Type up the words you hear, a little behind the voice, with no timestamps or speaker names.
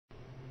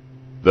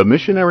The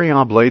Missionary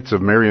Oblates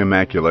of Mary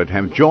Immaculate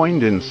have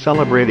joined in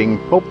celebrating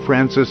Pope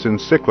Francis'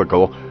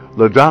 encyclical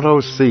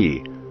Laudato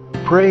Si,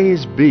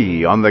 Praise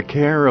Be on the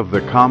Care of the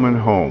Common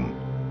Home.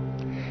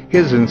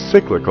 His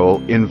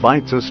encyclical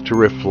invites us to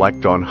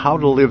reflect on how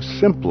to live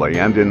simply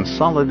and in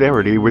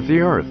solidarity with the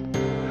earth,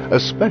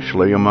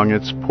 especially among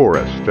its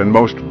poorest and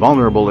most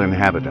vulnerable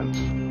inhabitants.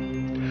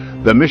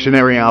 The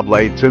Missionary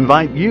Oblates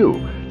invite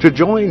you to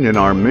join in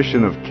our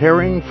mission of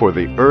caring for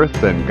the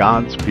earth and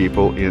God's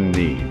people in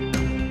need.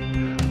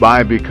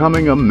 By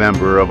becoming a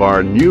member of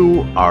our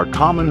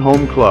Common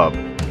Home Club,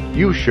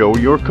 you show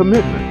your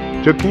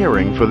commitment to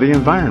caring for the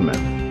environment.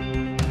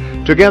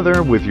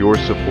 Together with your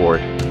support,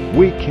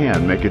 we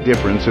can make a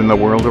difference in the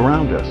world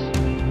around us.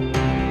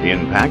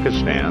 In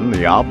Pakistan,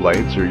 the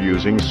Oblates are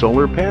using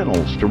solar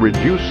panels to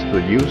reduce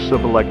the use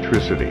of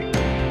electricity.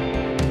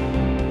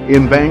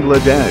 In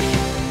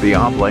Bangladesh, the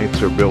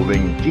Oblates are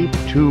building deep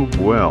tube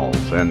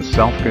wells and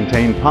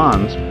self-contained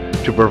ponds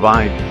to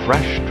provide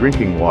fresh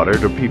drinking water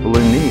to people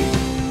in need.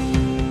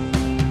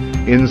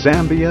 In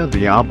Zambia,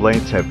 the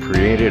Oblates have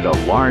created a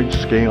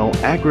large-scale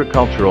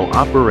agricultural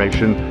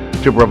operation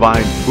to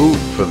provide food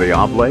for the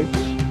Oblates,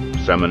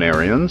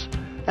 seminarians,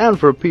 and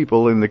for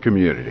people in the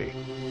community.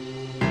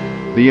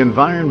 The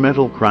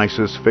environmental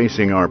crisis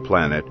facing our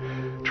planet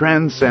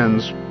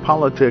transcends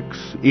politics,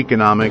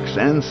 economics,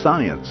 and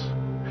science.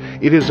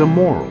 It is a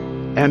moral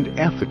and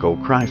ethical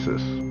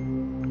crisis.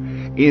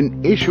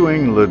 In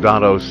issuing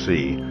Laudato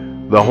Si,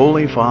 the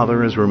Holy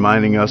Father is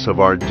reminding us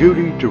of our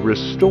duty to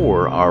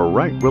restore our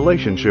right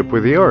relationship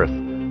with the earth,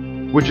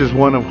 which is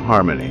one of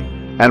harmony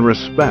and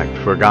respect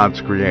for God's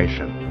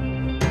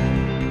creation.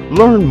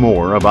 Learn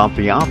more about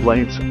the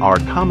Oblates, our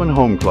Common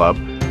Home Club,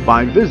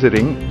 by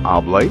visiting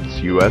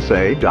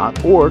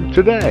oblatesusa.org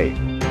today.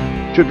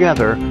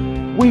 Together,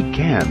 we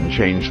can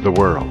change the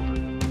world.